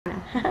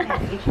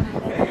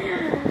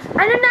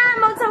Ano na?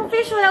 Mouth sang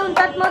fish. Wala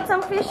untat mouth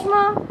sang fish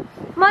mo.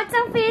 Mouth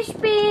sang fish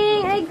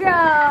ping. Ay,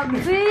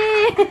 grabe.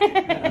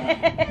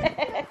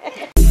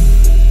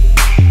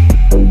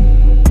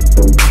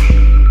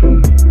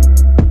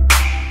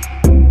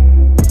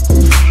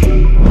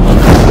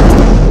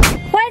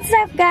 What's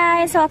up,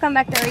 guys? Welcome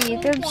back to our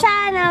YouTube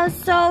channel.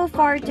 So,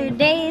 for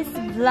today's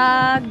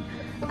vlog,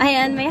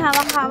 ayan, may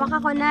hawak-hawak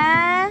ako na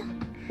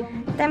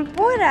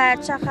tempura,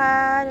 tsaka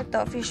ito,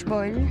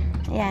 fishball.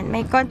 Ayan,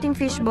 may konting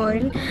fishball.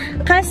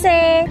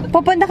 Kasi,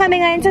 pupunta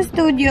kami ngayon sa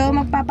studio,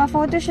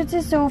 magpapa-photoshoot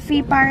si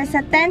Sophie para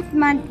sa 10th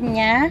month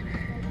niya.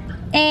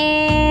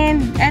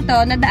 And,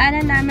 eto,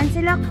 nadaanan namin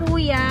sila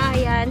kuya,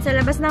 ayan, sa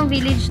labas ng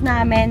village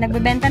namin,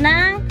 nagbebenta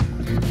ng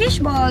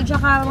fishball,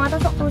 tsaka mga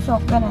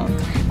tusok-tusok, ganun.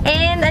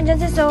 And,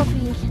 andyan si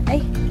Sophie.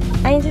 Ay,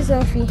 ayun si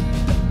Sophie.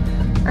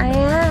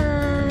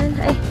 Ayan.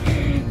 Ay,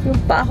 yung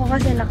pa ako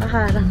kasi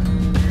nakaharang.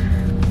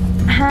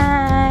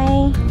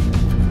 Hi!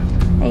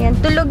 Ayan,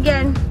 tulog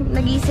yan.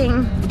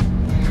 Nagising.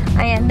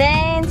 Ayan,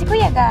 then, si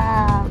Kuya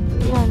Gab.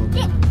 Ayan,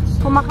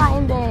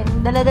 kumakain din.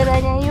 Dala-dala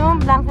niya yung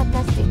blanket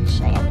na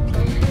stitch. Ayan.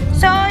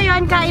 So,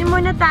 yun, kain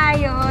muna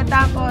tayo.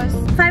 Tapos,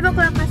 5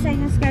 o'clock kasi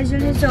yung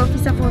schedule ni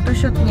Sophie sa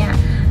photoshoot niya.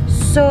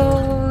 So,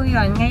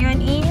 yun, ngayon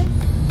is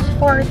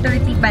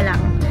 4:30 pa lang.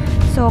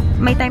 So,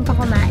 may time pa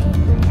kumain.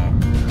 Ayan.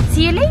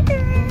 See you later!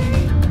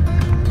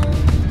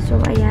 So,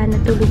 ayan,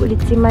 natulog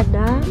ulit si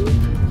Madam.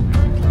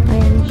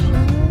 Ayan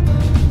siya.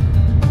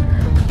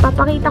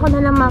 Papakita ko na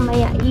lang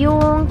mamaya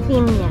yung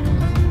team niya.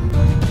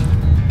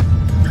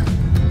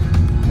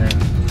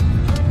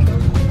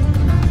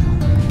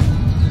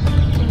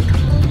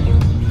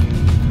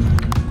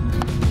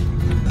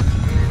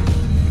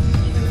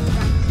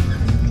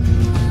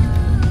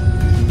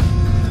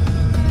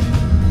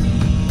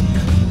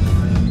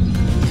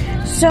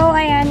 So,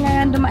 ayan,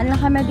 ngayon dumaan lang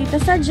kami dito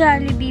sa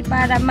Jollibee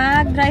para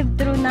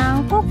mag-drive-thru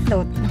ng Coke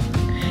Float.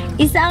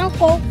 Isang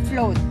Coke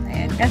Float.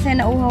 Ayan, kasi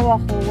nauhaw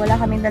ako.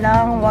 Wala kaming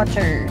dalang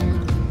water.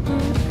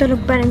 Tulog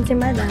pa rin si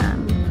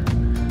Madam.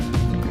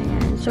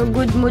 Ayan, so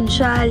good mood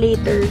siya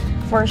later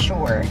for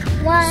sure.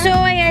 What? So,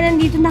 ayan,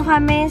 nandito na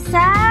kami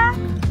sa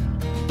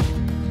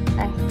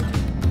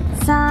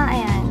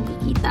ayan,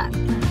 kita.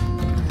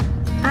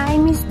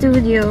 I'm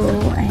studio.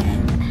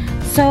 Ayan.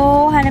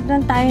 So, hanap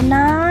lang tayo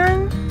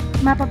ng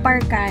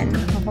mapaparkan.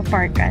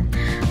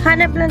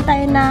 Hanap lang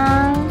tayo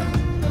ng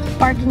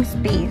parking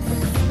space.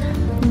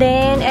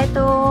 Then,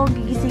 eto,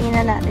 gigisingin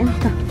na natin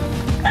ito.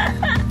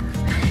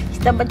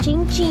 Basta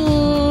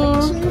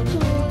ching-ching.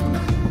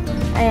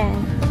 Ayan.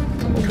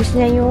 Ubus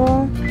niya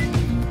yung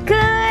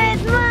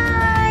good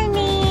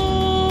morning!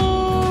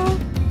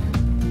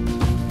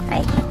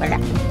 Ay, wala.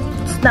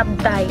 Snub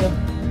tayo.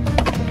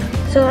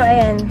 So,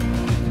 ayan.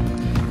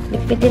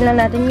 Ligpitin lang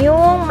natin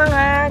yung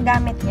mga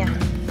gamit niya.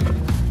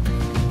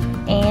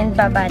 And,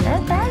 baba na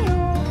tayo.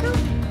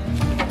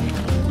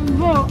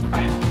 Go!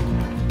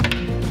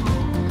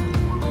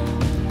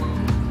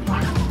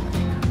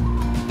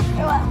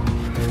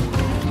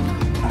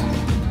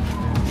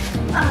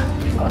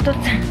 Otot.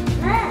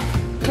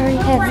 Very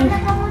heavy.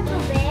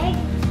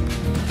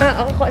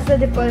 Ako ko sa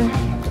dipol.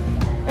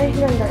 Ay,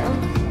 ganda.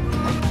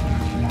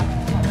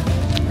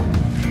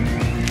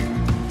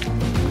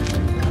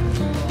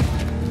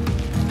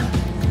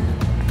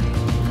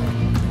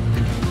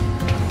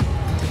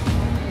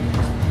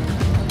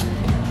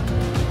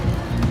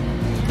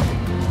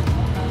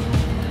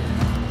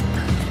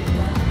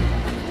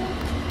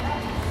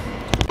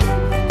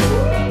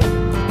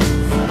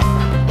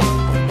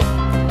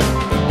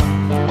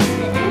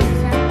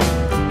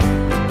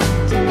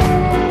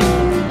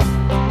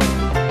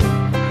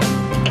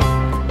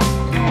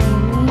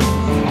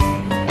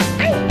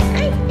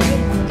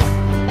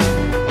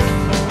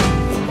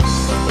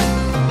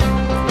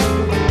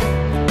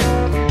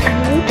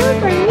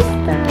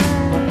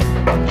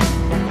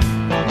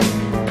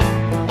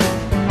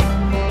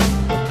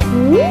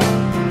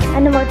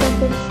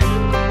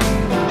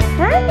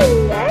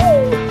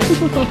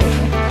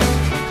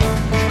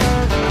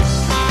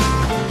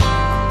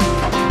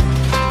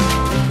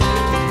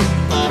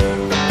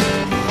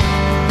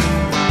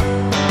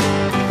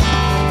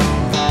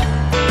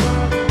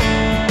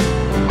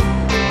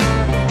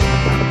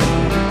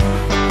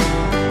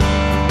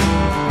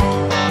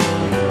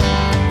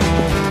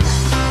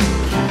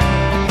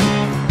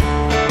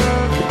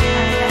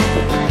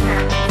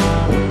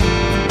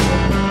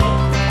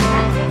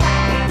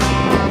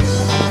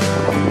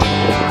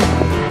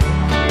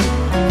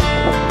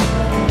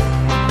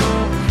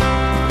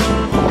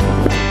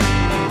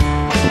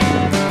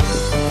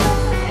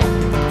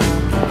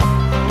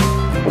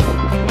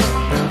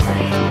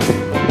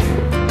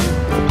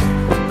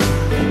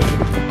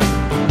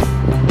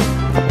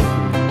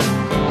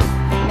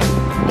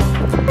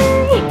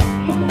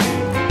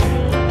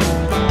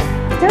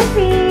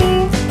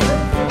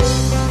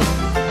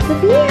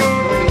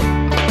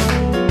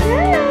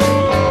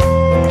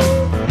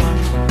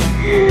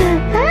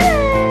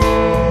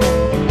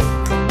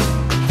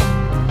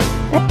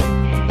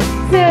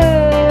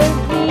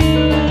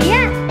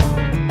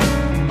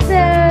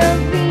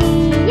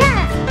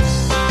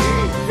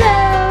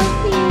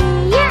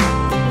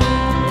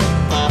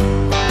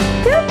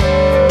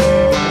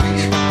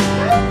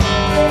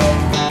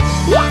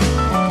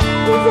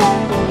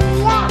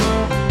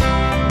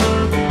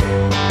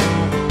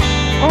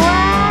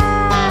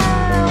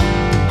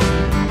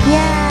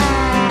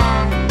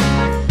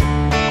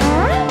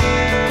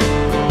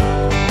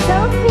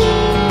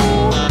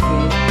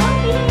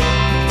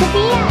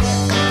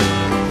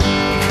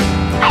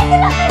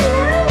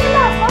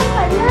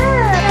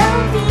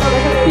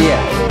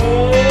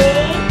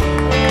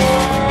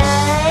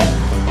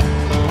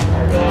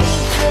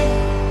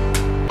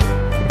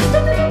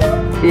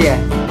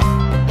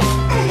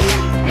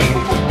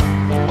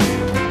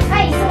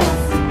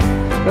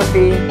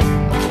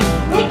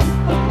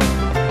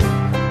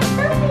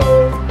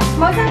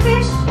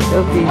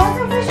 Sophie. What's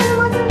a fish?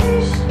 What's a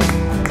fish?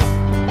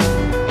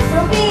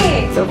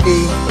 Sophie!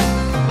 Sophie.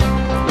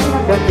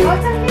 Sophie.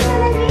 What's a fish,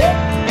 Sophie?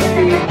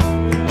 Sophie.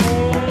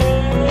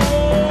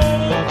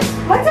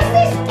 What's a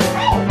fish?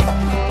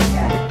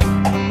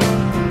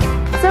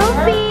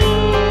 Sophie!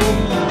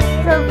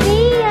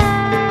 Sophia!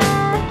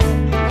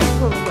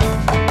 Sophia!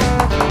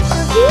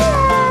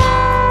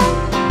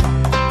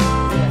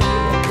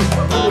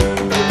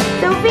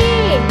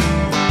 Sophie!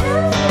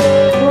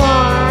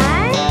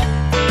 One,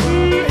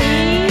 two,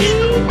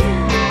 three.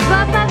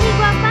 Guapa,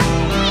 guapa.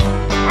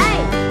 Ay!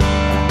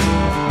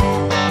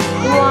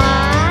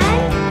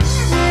 One,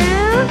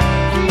 two,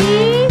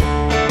 three.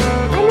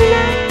 Ano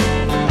na?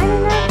 Ano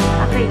na?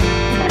 Okay.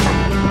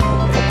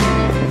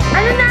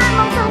 Ano na?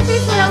 Magsang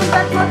fish mo lang.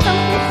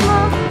 Magsang fish mo.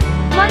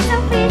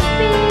 Magsang fish,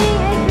 ping.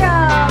 Ay,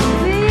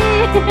 grabe.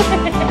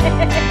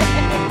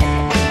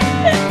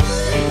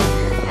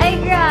 Ay,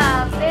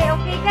 grabe.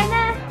 Okay ka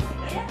na?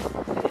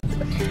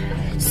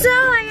 So,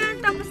 ayan.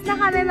 Tapos na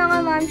kami mga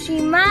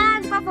momshi.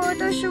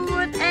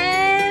 Magpa-photoshoot.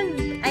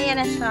 And, ayan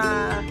na siya.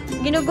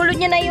 Ginugulo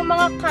niya na yung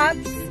mga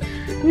cups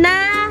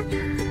na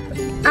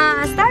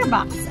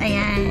Starbucks.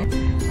 Ayan.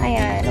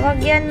 Ayan. Huwag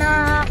yan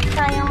na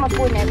sayang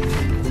mapunit.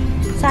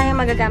 Sayang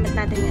magagamit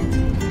natin yan.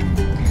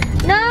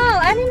 No!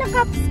 Ano na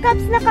cups?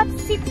 Cups na cups.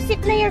 Sip,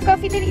 sip na your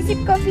coffee. Dali, sip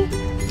coffee.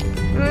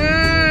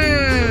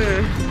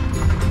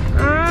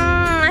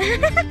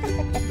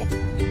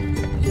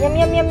 Yum,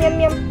 yum, yum, yum,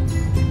 yum.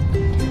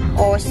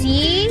 Oh,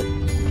 see?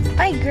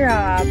 Ay,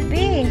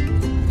 grabe.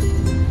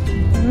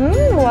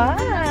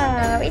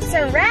 Wow! It's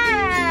a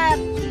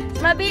wrap!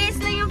 Mabilis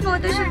na yung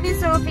photoshoot ni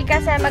Sophie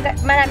kasi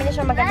marami na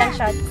siyang magandang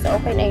shots. So,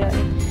 okay na yun.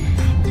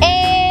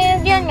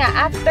 And, yun nga,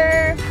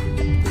 after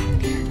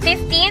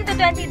 15 to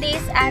 20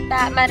 days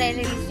ata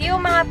marerelease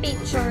yung mga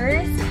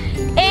pictures.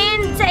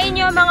 And sa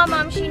inyo mga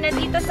momshi na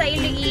dito sa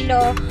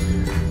Iloilo,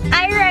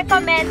 I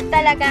recommend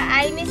talaga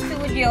IME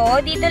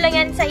Studio. Dito lang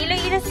yan sa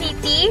Iloilo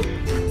City.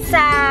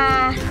 Sa,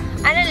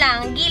 ano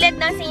lang, gilid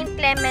ng St.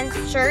 Clement's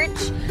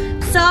Church.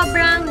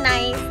 Sobrang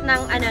nice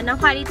ng, ng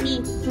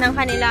quality ng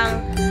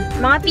kanilang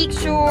mga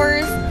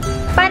pictures.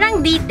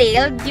 Parang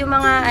detailed yung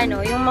mga,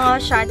 yung mga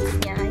shots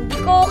niya. Hindi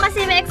ko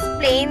kasi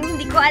ma-explain.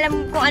 Hindi ko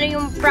alam kung ano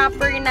yung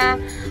proper na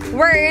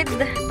word,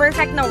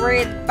 perfect na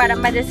word para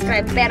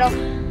ma-describe. Pero,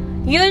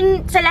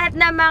 yun, sa lahat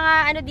na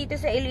mga dito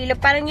sa Iloilo,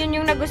 parang yun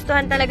yung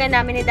nagustuhan talaga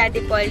namin ni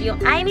Daddy Paul, yung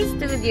IME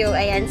Studio.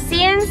 Ayan,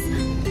 since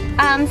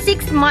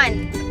 6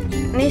 months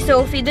ni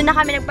Sophie, doon na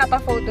kami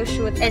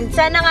nagpapa-photoshoot. And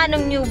sana nga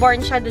nung newborn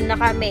siya, doon na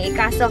kami.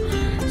 Kaso,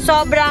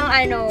 sobrang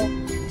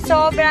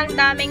sobrang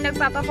daming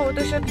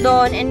nagpapa-photoshoot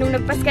doon. And nung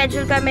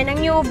nagpa-schedule kami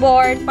ng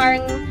newborn,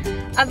 parang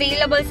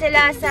available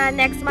sila sa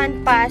next month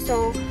pa.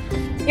 So,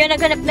 yun,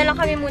 naghanap na lang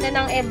kami muna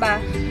ng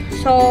iba.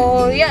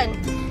 So, yun.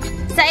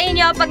 Sa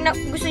inyo, pag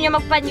gusto nyo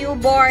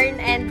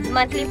magpa-newborn and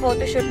monthly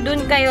photoshoot,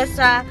 dun kayo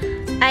sa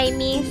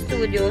IME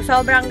Studio.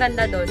 Sobrang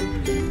ganda dun.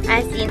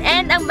 As in.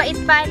 And ang bait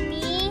pa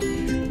ni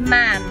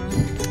Ma'am.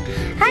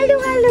 Hello,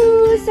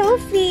 hello!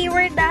 Sophie,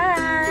 we're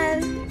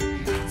done!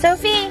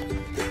 Sophie,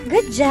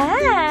 good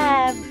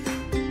job!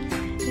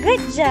 Good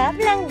job,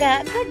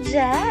 Langga. Good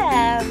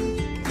job!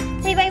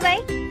 Say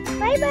bye-bye!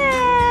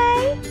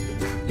 Bye-bye!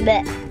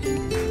 Bleh.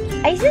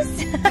 Ay,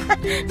 sus!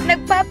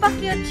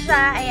 Nagpapakute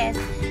siya. Ayan.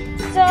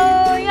 So,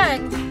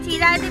 yun. Si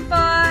Daddy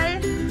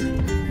Paul,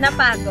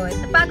 napagod.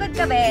 Napagod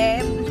ka,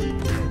 babe?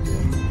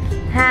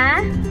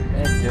 Ha?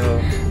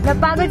 Medyo.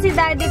 Napagod si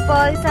Daddy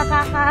Paul sa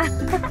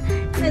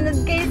sunod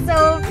kay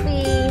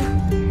Sophie.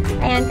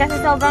 Ayan, kasi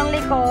sobrang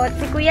likot.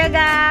 Si Kuya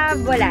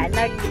Gab, wala.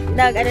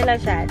 Ano lang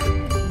siya.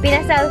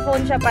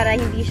 Pina-cellphone siya para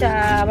hindi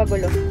siya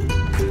magulo.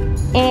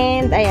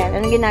 And, ayan.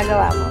 Anong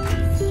ginagawa mo?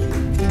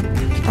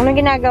 Anong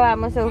ginagawa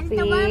mo,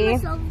 Sophie?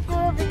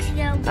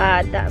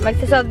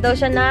 Magsasolve daw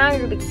siya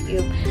ng Rubik's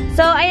Cube.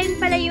 So, ayan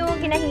pala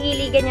yung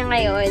kinahihiligan niya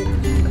ngayon.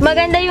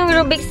 Maganda yung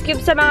Rubik's Cube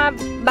sa mga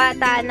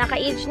bata na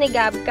ka-age ni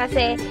Gab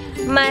kasi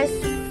mas,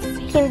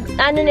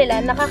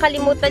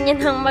 nakakalimutan niya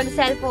ng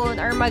mag-cellphone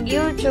or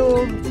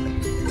mag-YouTube.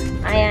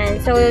 Ayan.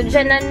 So,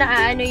 dyan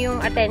na yung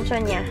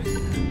attention niya.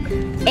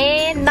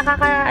 And,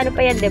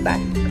 pa yan, diba?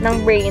 Ng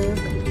brain.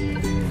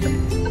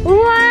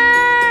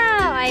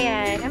 Wow!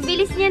 Ayan. Ang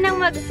bilis niya nang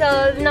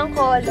mag-solve ng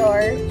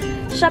color.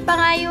 Siya pa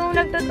nga yung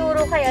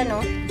nagtuturo kay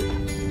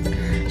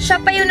Siya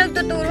pa yung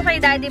nagtuturo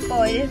kay Daddy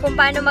Paul kung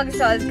paano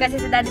mag-solve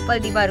kasi si Daddy Paul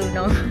di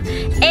marunong.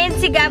 And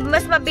si Gab,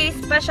 mas mabilis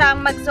pa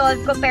siyang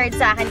mag-solve compared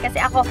sa akin kasi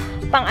ako,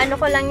 pang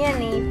ko lang yan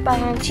eh.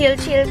 Pang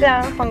chill-chill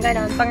lang, pang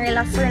ganon, pang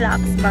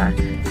relax-relax pa.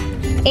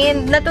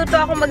 And natuto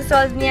ako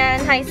mag-solve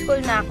niyan, high school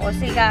na ako.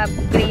 Si Gab,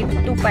 grade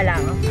 2 pa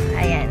lang.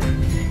 Ayan.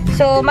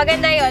 So,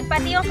 maganda yon.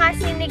 Pati yung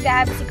cousin ni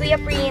Gab, si Kuya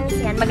Prince,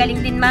 yan,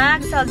 magaling din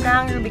mag-solve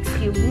ng Rubik's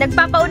Cube.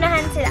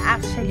 Nagpapaunahan sila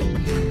actually.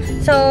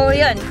 So,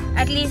 yun.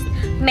 At least,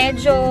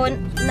 medyo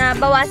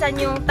nabawasan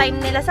yung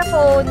time nila sa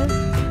phone.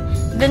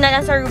 Doon na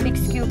lang sa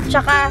Rubik's Cube.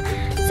 Tsaka,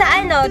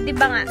 sa di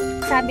ba nga,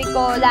 sabi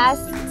ko,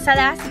 sa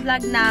last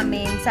vlog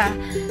namin, sa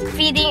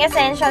Feeding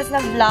Essentials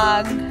na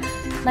vlog,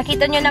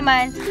 nakita nyo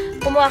naman,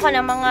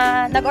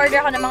 nag-order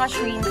ako ng mga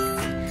shrimps.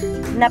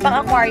 na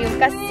pang-aquarium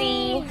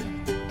kasi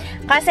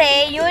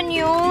yun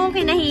yung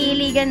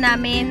kinahihiligan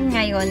namin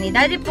ngayon ni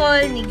Daddy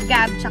Paul, ni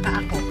Gab, tsaka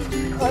ako.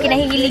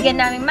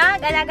 Kinahihiligan namin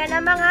mag-alaga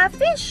ng mga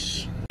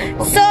fish.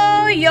 So,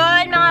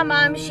 yun mga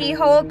momshi.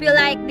 Hope you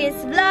like this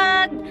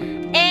vlog.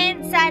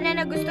 And sana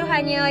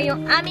nagustuhan nyo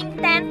yung aming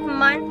 10th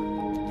month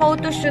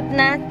photoshoot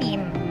na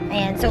team.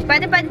 Ayan. So,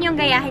 pwede nyo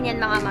gayahin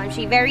yan mga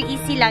momshi. Very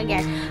easy lang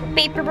yan.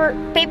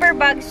 Paper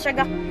bags,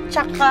 tsaka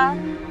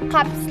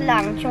cups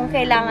lang yung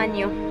kailangan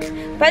nyo.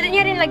 Pwede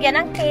nyo rin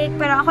lagyan ng cake,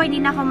 pero ako hindi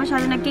na ako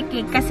masyado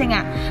nagkikake kasi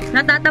nga,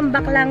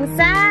 natatambak lang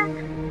sa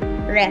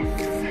ref.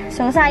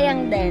 So,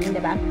 sayang din, di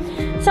ba?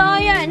 So,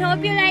 yun. Hope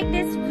you like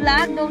this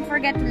vlog. Don't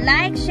forget to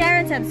like,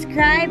 share, and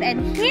subscribe,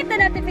 and hit the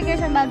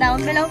notification bell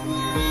down below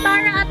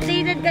para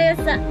updated kayo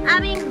sa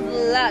aming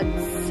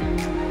vlogs.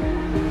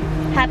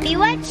 Happy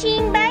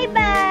watching!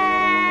 Bye-bye!